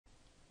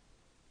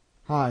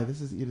Hi, this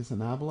is Edithson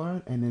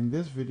Abelard, and in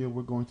this video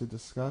we're going to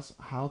discuss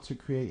how to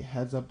create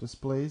heads-up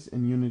displays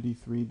in Unity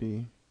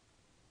 3D.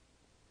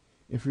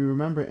 If you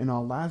remember, in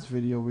our last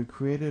video we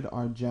created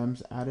our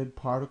gems, added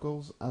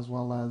particles as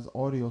well as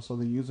audio so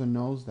the user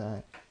knows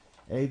that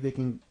A, they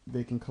can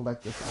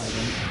collect this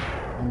item,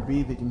 and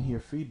B, they can hear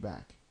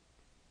feedback.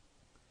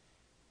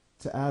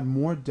 To add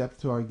more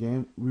depth to our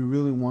game, we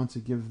really want to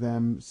give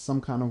them some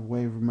kind of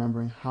way of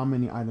remembering how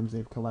many items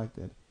they've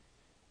collected.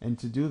 And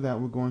to do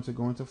that, we're going to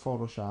go into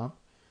Photoshop.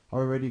 I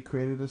already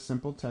created a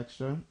simple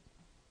texture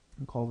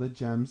and called it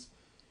gems.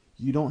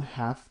 You don't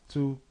have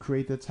to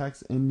create the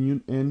text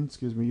you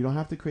don't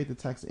have to create the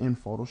text in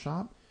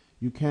Photoshop.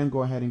 You can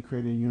go ahead and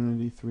create it in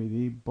Unity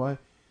 3D, but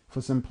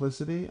for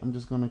simplicity, I'm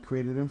just going to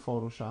create it in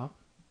Photoshop,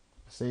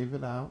 save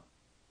it out.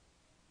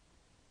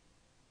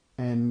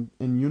 And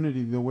in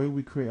Unity, the way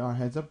we create our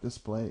heads-up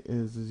display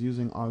is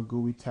using our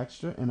GUI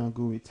texture and our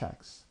GUI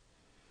text.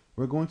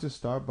 We're going to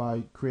start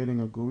by creating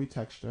a GUI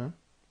texture.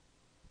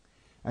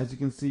 As you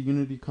can see,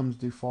 Unity comes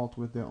default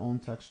with their own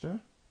texture.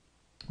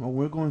 What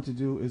we're going to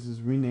do is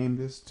rename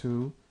this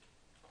to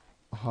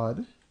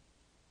HUD,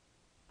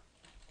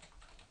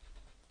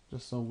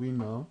 just so we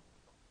know.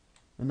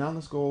 And now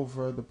let's go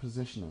over the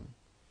positioning.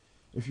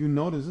 If you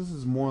notice, this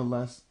is more or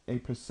less a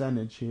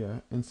percentage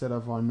here instead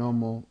of our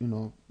normal,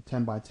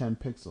 10 by 10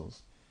 pixels.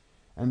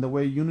 And the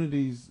way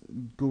Unity's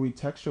GUI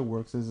texture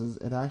works is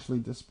it actually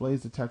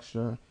displays the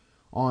texture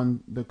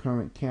on the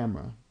current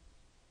camera.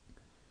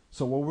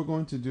 So what we're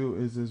going to do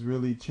is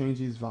really change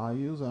these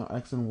values, our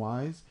X and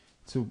Y's,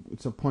 to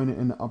point it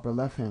in the upper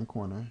left hand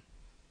corner.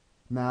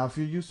 Now if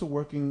you're used to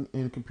working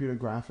in computer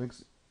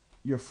graphics,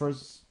 your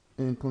first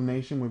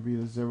inclination would be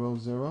the 0,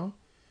 0.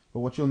 But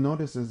what you'll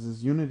notice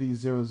is Unity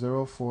 0,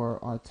 0 for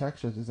our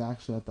textures is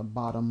actually at the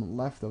bottom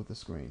left of the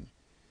screen.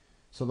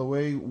 So the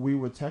way we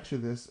would texture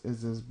this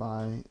is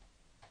by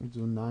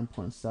doing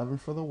 9.7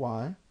 for the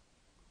Y.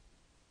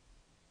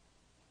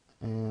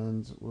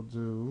 And we'll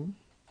do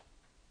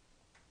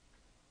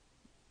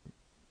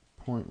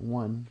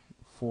 0.1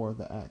 for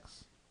the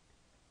X.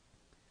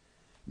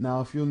 Now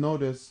if you'll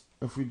notice,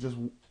 if we just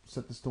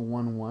set this to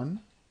 1,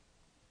 1,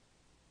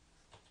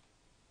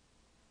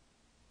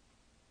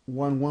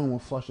 1, 1 will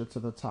flush it to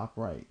the top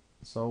right.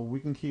 So we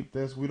can keep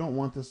this. We don't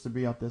want this to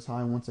be up this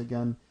high. Once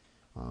again,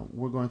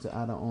 we're going to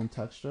add our own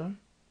texture.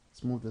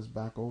 Let's move this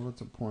back over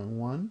to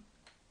 0.1.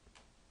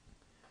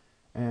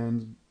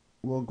 And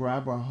we'll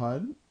grab our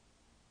HUD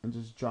and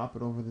just drop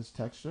it over this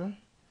texture,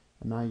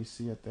 and now you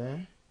see it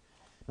there.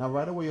 Now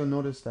right away you'll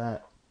notice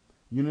that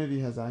Unity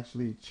has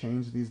actually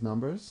changed these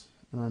numbers,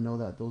 and I know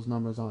that those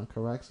numbers aren't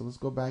correct. So let's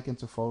go back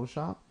into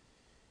Photoshop,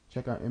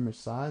 check our image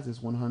size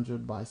is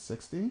 100 by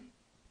 60.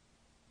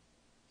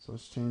 So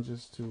let's change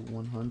this to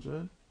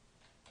 100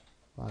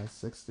 by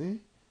 60.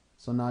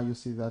 So now you'll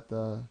see that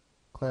the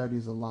clarity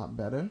is a lot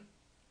better.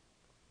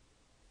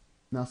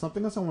 Now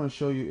something else I want to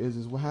show you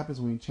is what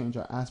happens when you change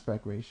our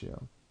aspect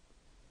ratio.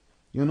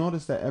 You'll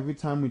notice that every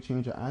time we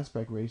change our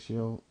aspect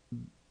ratio,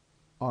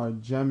 our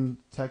gem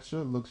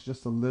texture looks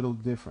just a little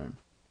different.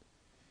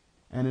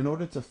 And in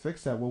order to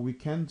fix that, what we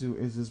can do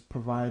is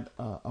provide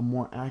a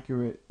more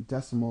accurate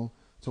decimal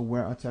to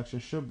where our texture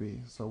should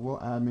be. So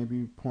we'll add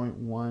maybe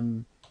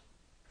 0.15,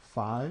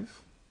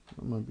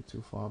 that might be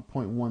too far,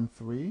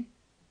 0.13.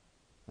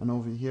 And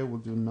over here we'll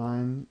do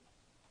 9,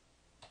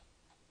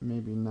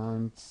 maybe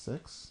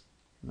 9.6.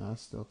 No,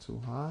 that's still too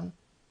high.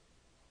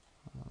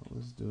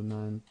 Let's do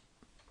 9.4,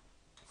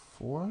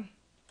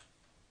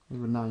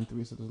 maybe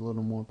 9.3, so there's a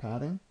little more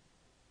padding.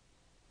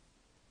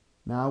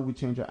 Now we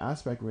change our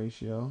aspect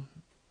ratio,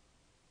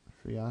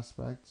 free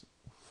aspect,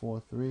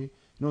 4.3.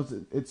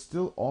 Notice it's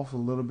still off a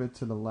little bit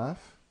to the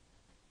left,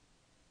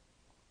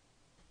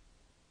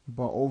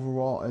 but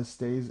overall it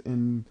stays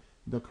in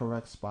the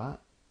correct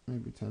spot,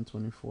 maybe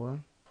 10.24.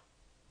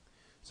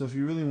 So if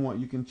you really want,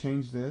 you can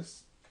change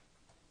this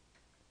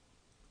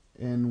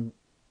and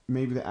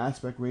maybe the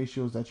aspect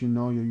ratios that you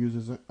know your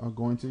users are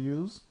going to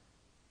use,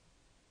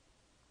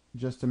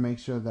 just to make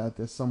sure that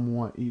they're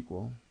somewhat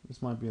equal.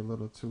 This might be a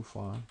little too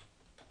far,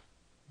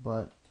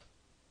 but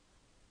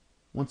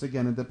once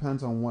again, it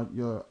depends on what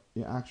your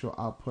actual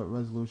output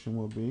resolution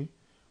will be.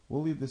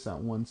 We'll leave this at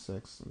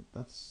 1.6.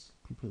 That's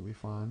completely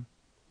fine.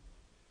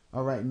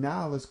 All right,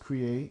 now let's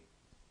create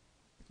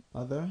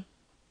our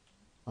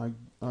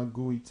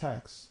GUI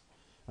text.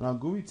 And our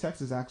GUI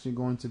text is actually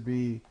going to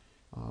be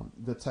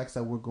the text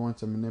that we're going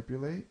to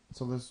manipulate.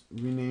 So let's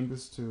rename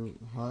this to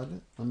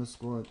HUD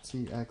underscore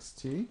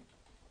TXT.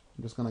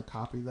 I'm just going to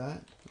copy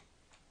that.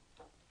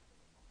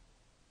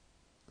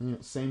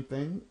 And, same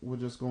thing, we're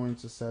just going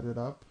to set it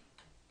up.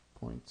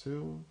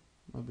 0.2,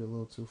 might be a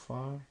little too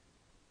far.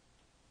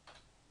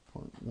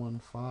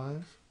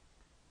 0.15.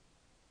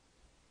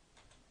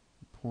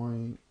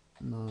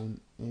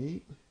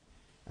 0.98.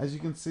 As you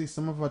can see,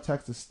 some of our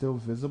text is still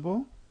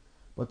visible,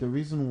 but the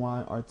reason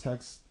why our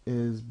text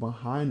is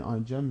behind our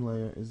gem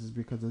layer is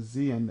because of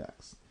Z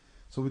index.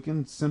 So we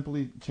can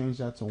simply change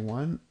that to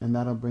 1, and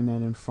that'll bring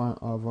that in front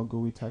of our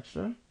GUI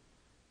texture.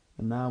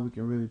 And now we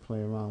can really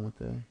play around with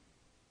it.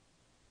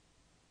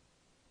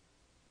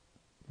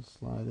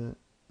 slide it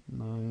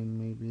 9,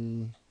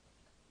 maybe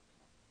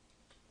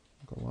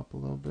go up a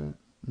little bit,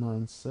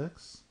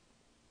 9.6.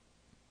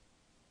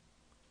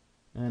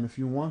 And if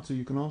you want to,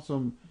 you can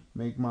also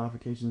make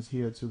modifications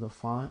here to the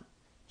font,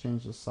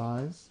 change the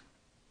size.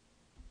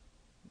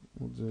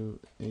 We'll do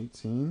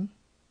 18.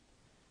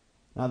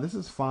 Now this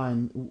is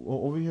fine.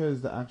 Over here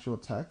is the actual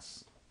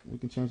text. We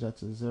can change that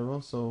to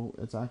 0, so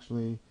it's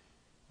actually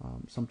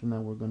something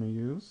that we're going to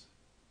use.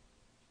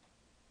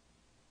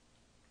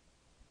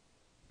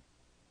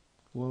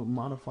 We'll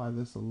modify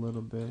this a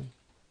little bit.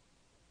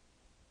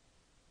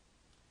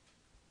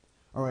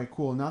 Alright,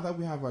 cool. Now that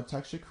we have our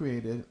texture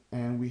created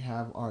and we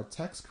have our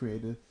text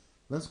created,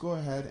 let's go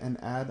ahead and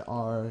add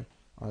our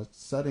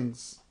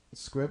settings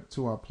script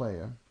to our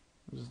player.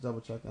 Just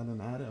double check I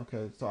didn't add it.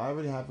 Okay, so I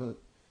already have it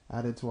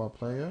added to our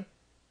player.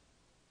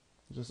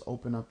 Just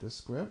open up this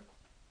script.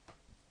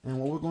 And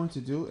what we're going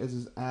to do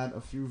is add a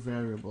few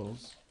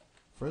variables.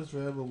 First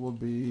variable will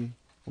be,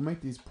 we'll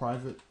make these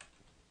private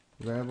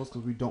variables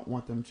because we don't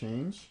want them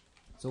changed.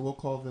 So we'll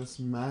call this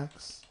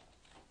max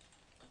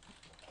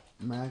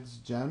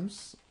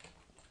gems.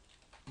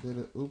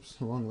 Oops,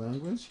 wrong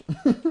language.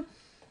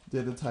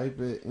 Did type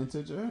it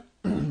integer.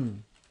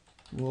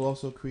 We'll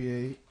also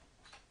create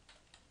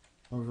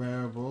a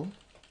variable,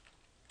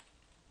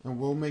 and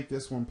we'll make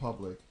this one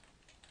public,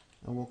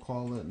 and we'll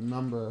call it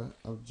number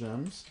of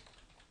gems,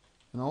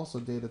 and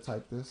also data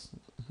type this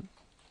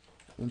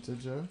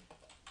integer,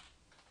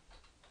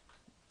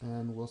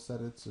 and we'll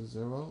set it to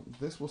 0.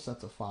 This will set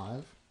to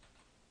 5,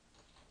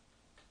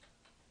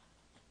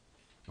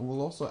 and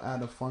we'll also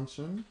add a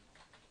function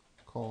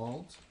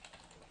called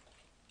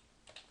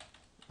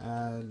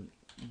add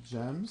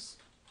gems,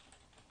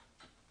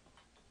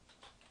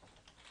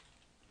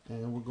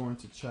 and we're going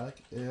to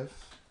check if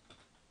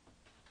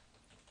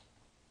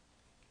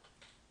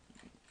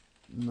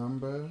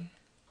number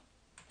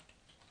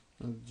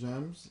of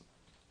gems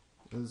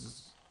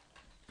is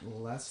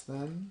less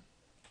than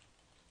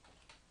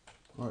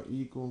or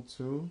equal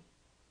to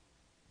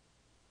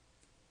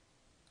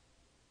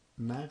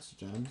max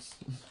gems.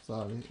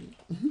 Sorry.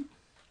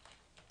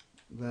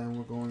 Then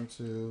we're going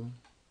to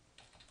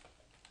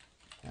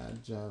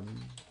add gems.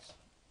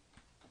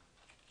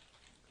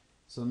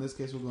 So in this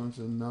case, we're going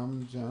to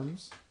num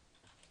gems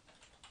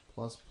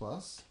plus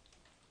plus.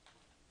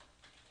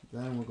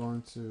 Then we're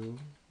going to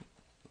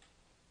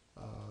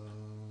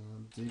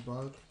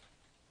debug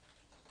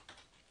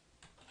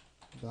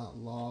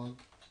 .log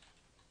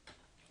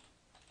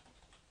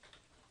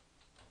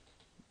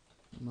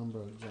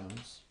number of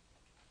gems.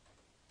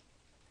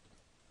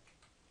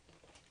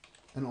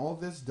 And all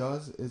this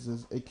does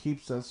is it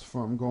keeps us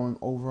from going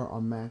over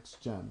our max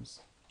gems.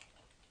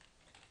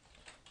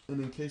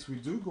 And in case we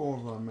do go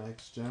over our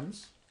max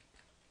gems,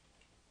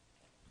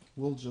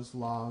 we'll just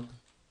log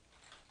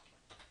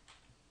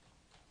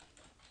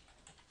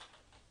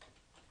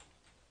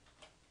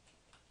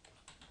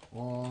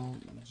all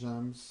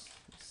gems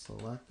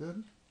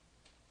selected,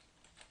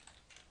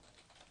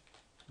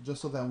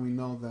 just so that we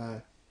know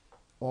that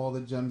all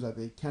the gems that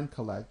they can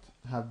collect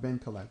have been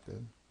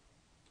collected.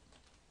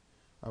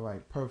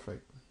 Alright,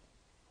 perfect.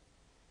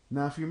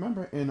 Now if you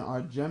remember, in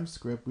our gem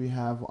script we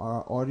have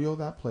our audio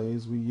that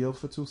plays, we yield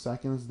for 2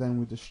 seconds, then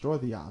we destroy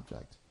the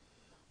object.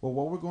 Well,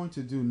 what we're going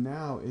to do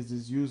now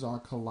is use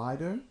our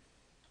collider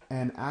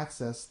and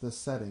access the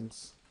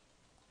settings.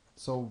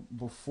 So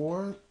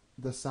before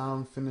the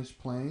sound finished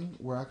playing,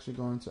 we're actually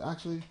going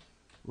to,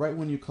 right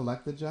when you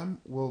collect the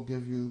gem, we'll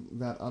give you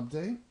that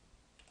update,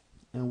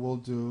 and we'll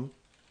do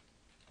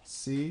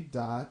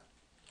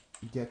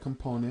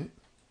c.getComponent,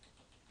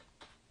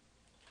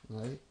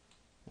 right?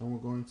 And we're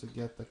going to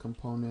get the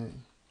component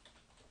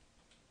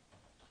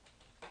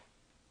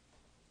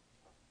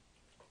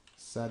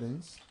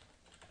settings.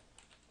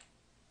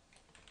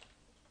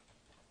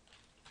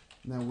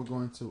 Then we're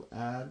going to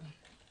add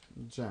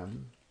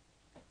gem.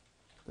 I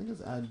think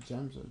it's add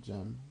gems or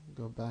gem.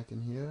 Go back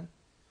in here.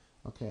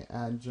 Okay,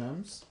 add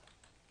gems.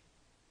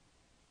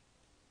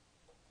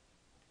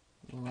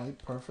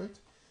 Alright, perfect.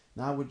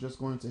 Now we're just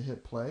going to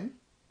hit play.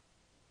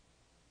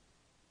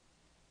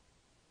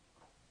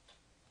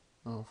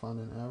 Oh, found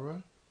an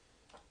error.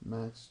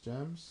 Max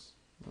gems.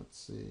 Let's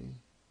see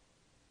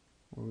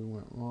where we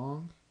went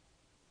wrong.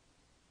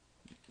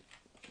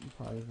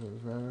 Private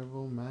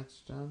variable,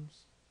 max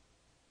gems.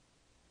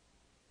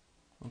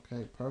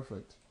 Okay,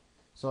 perfect.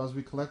 So as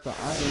we collect the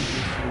items, you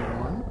see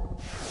 1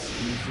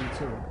 and you see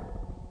 2.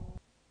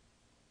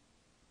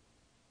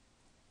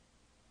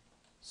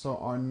 So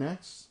our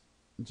next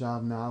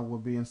job now will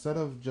be, instead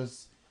of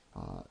just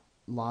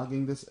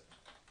logging this,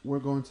 we're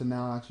going to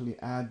now actually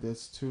add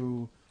this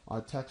to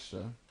our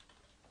texture,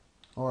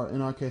 or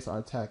in our case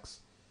our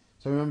text.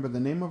 So remember, the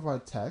name of our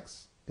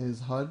text is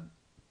HUD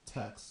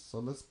Text. So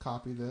let's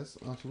copy this.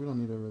 Actually, we don't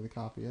need to really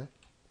copy it.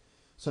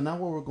 So now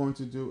what we're going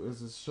to do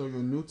is show you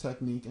a new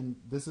technique, and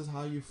this is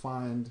how you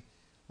find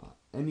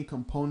any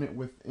component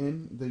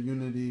within the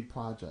Unity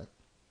project.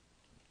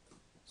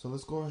 So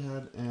let's go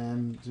ahead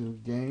and do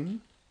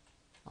game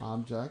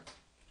object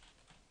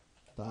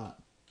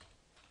dot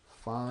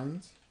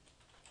find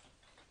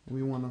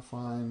we want to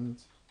find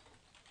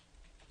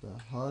the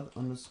HUD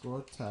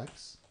underscore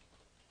text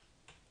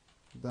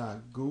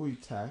dot GUI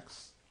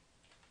text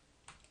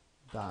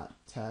dot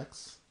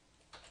text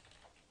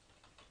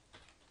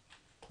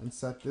and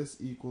set this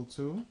equal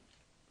to.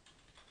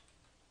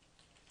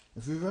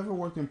 If you've ever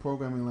worked in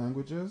programming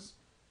languages,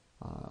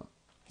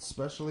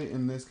 especially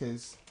in this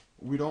case,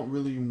 we don't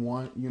really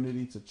want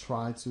Unity to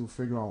try to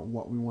figure out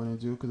what we want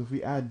to do, because if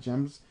we add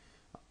gems,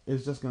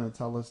 it's just going to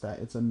tell us that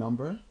it's a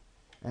number.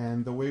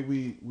 And the way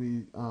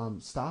we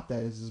stop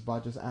that is by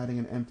just adding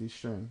an empty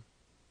string.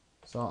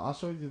 So I'll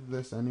show you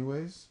this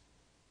anyways.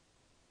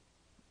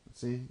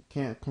 See,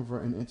 can't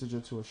convert an integer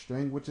to a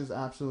string, which is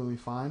absolutely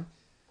fine.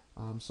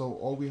 So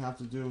all we have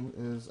to do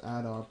is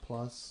add our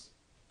plus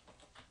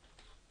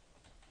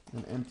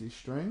an empty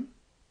string.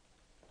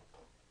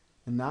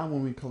 And now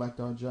when we collect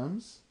our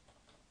gems,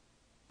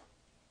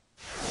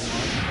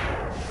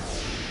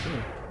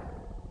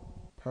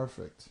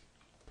 perfect.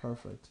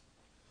 Perfect.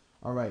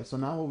 Alright, so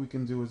now what we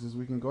can do is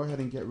we can go ahead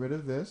and get rid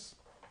of this.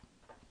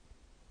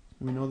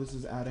 We know this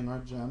is adding our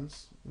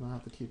gems. We don't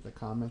have to keep the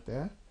comment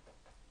there.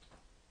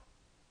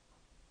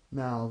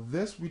 Now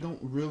this, we don't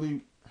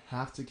really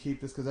have to keep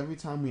this, because every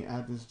time we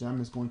add this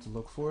gem, it's going to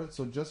look for it.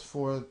 So just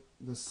for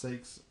the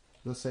sake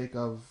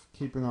of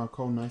keeping our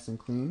code nice and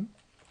clean,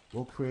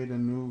 we'll create a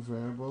new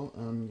variable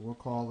and we'll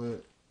call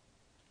it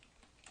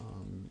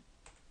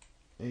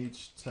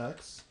H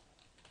text.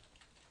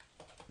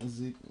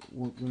 We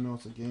know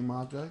it's a game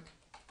object.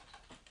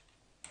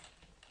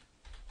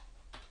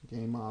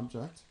 Game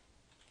object.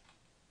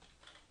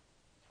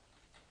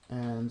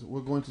 And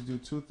we're going to do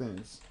two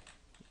things.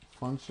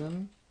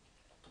 Function.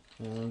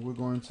 And we're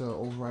going to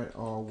overwrite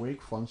our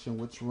wake function,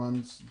 which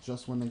runs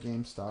just when the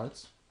game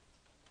starts.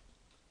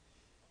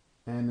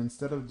 And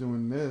instead of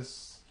doing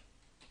this,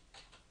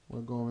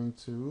 we're going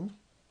to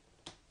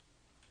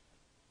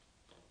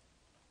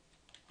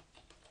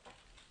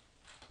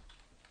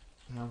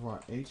have our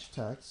H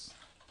text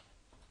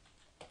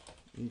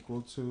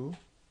equal to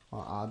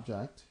our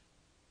object.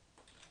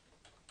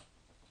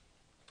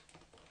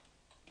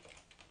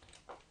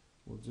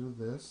 We'll do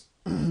this.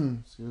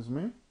 Excuse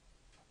me.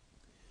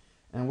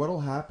 And what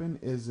will happen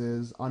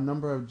is our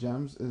number of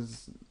gems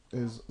is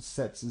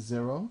set to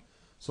 0.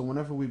 So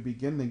whenever we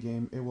begin the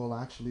game, it will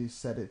actually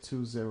set it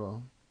to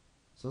 0.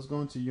 So let's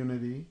go into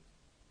Unity,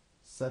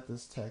 set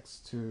this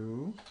text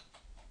to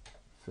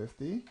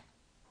 50,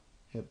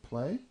 hit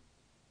play,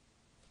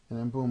 and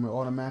then boom, it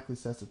automatically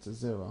sets it to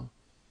 0.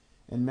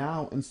 And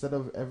now instead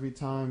of every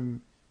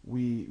time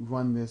we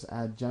run this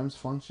add gems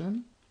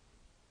function,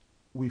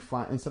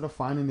 instead of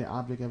finding the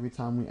object every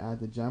time we add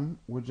the gem,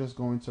 we're just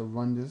going to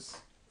run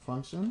this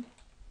function.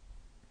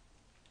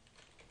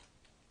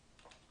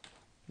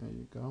 There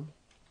you go.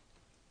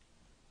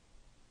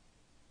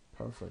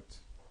 Perfect.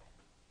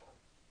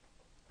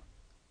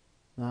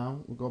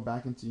 Now we'll go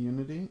back into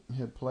Unity,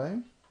 hit play.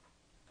 And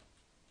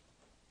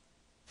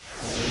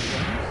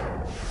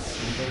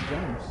those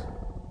gems.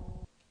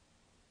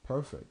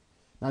 Perfect.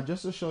 Now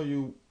just to show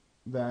you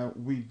that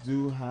we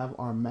do have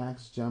our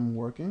max gem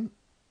working,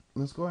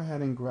 let's go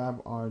ahead and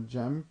grab our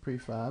gem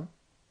prefab.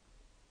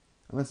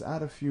 And let's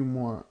add a few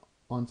more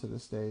onto the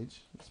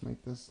stage. Let's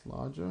make this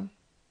larger.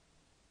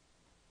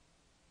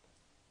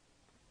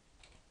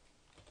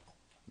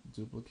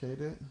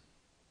 Duplicate it.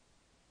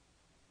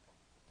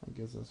 That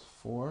gives us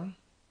 4.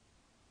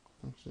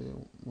 Actually, I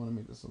want to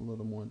make this a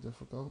little more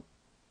difficult.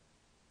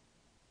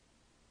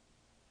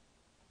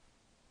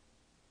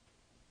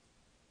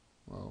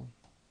 Well,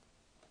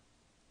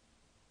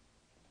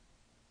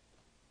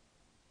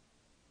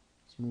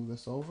 let's move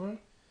this over.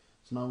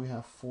 So now we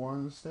have 4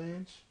 on the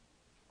stage.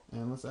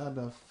 And let's add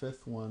a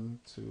 5th one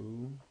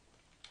to.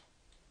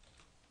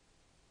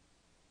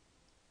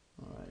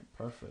 Alright,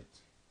 perfect.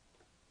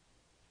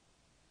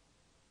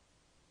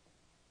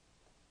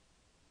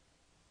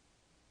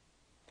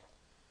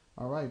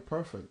 Alright,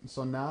 perfect.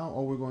 So now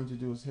all we're going to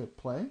do is hit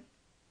play.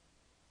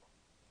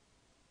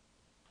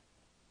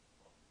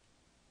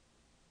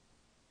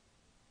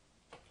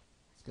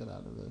 Let's get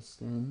out of this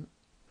screen.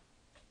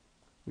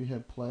 We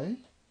hit play.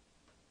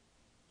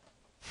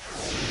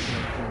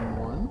 Gem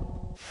 1.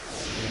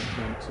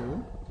 Gem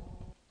 2.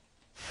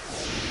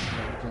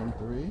 Gem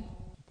 3.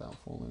 Without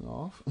falling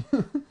off.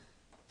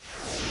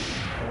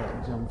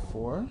 Gem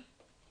 4.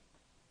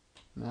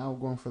 Now we're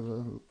going for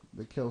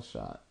the kill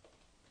shot.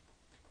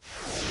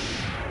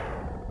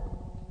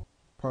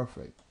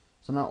 Perfect.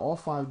 So now all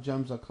 5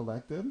 gems are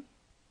collected.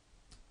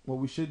 What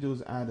we should do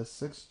is add a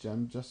 6th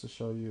gem just to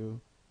show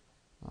you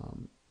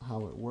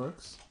how it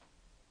works.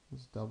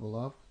 Let's double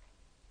up.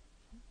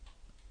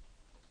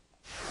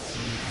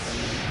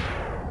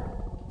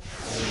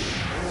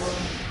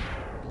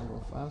 A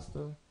little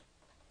faster.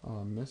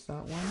 Oh, I missed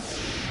that one.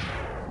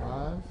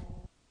 5.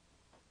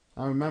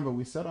 Now remember,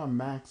 we set our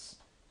max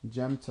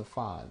gem to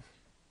 5.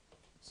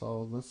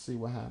 So let's see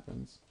what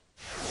happens.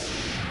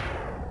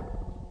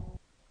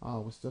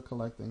 Oh, we're still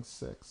collecting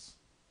 6.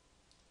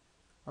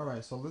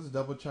 Alright, so let's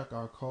double check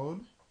our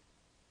code.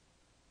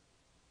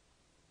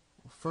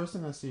 first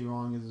thing I see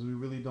wrong is we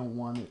really don't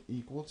want it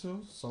equal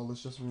to, so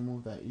let's just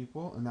remove that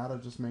equal, and that'll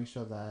just make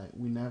sure that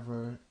we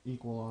never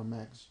equal our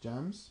max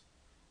gems.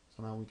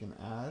 So now we can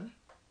add.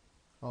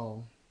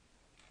 Oh,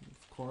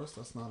 of course,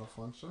 that's not a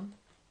function.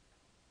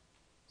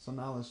 So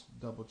now let's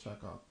double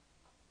check our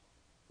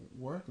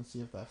work and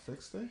see if that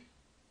fixed it.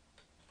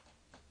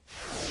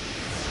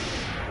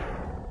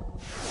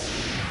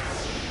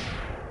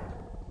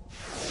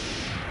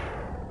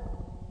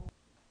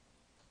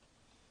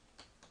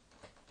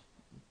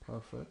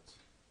 Perfect.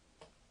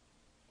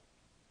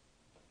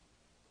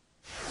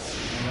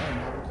 Alright,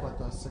 now we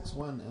collect our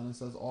 6-1 and it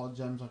says all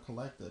gems are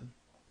collected.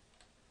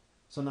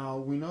 So now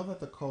we know that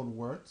the code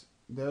worked.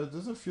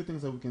 There's a few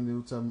things that we can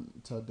do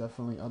to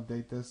definitely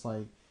update this.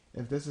 Like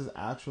if this is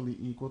actually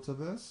equal to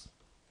this,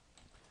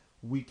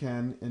 we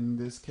can, in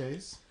this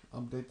case,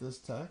 update this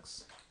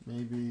text.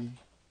 Maybe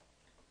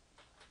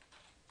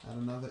add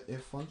another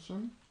if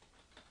function.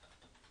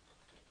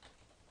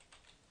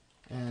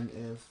 And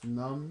if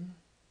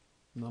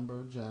number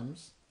of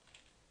gems,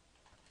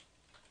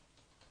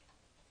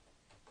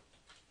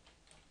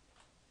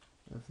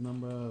 if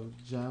number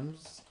of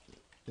gems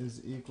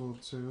is equal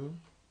to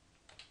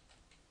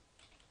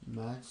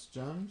max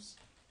gems,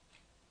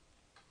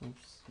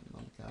 oops,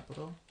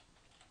 non-capital.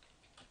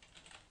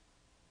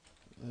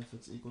 If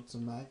it's equal to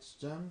max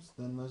gems,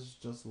 then let's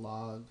just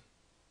log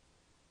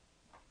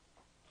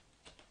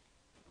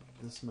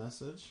this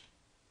message.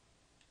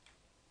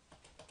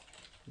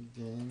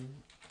 Game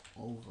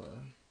over.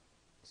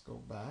 Let's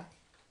go back.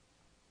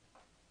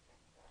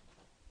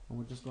 And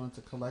we're just going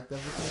to collect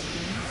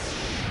everything again.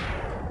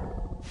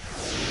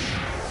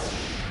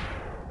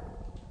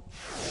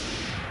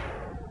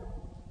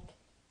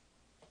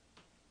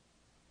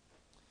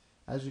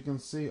 As you can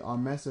see, our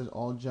message,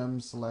 all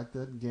gems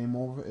selected, game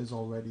over, is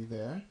already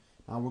there.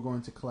 Now we're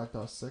going to collect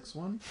our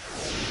 6-1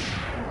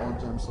 and all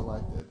gems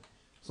selected.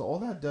 So all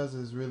that does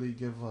is really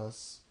give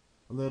us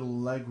a little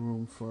leg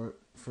room for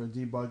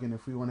debugging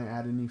if we want to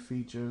add any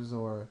features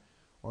or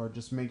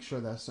just make sure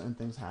that certain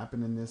things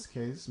happen. In this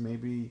case,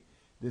 maybe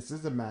this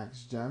is the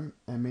max gem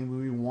and maybe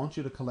we want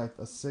you to collect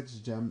a 6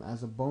 gem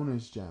as a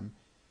bonus gem.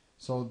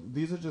 So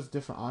these are just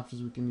different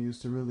options we can use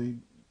to really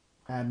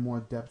add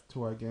more depth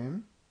to our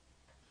game.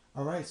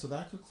 Alright, so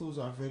that concludes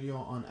our video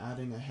on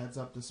adding a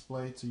heads-up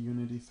display to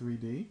Unity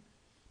 3D.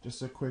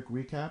 Just a quick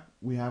recap,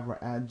 we have our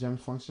add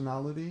gems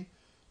functionality.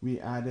 We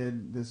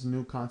added this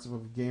new concept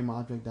of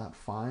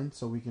GameObject.find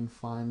so we can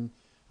find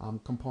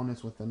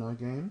components within our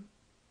game.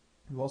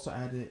 We've also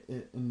added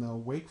it in the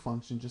wake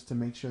function just to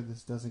make sure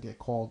this doesn't get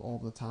called all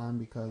the time,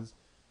 because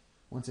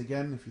once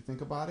again, if you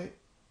think about it,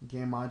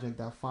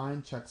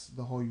 GameObject.find checks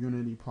the whole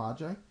Unity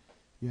project.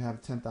 You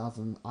have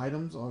 10,000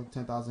 items or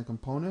 10,000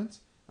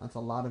 components. That's a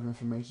lot of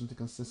information to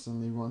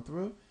consistently run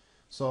through.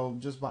 So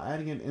just by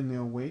adding it in the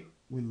await,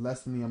 we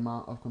lessen the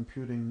amount of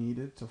computing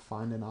needed to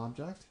find an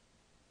object.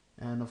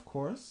 And of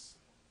course,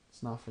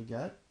 let's not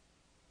forget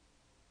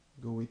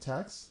GUI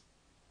text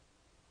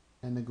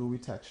and the GUI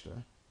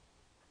texture.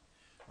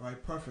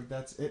 Alright, perfect.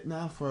 That's it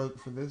now for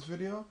this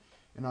video.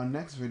 In our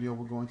next video,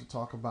 we're going to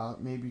talk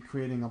about maybe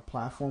creating a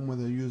platform where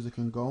the user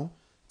can go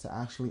to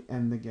actually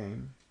end the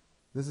game.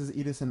 This is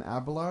Edithson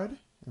Abelard,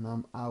 and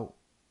I'm out.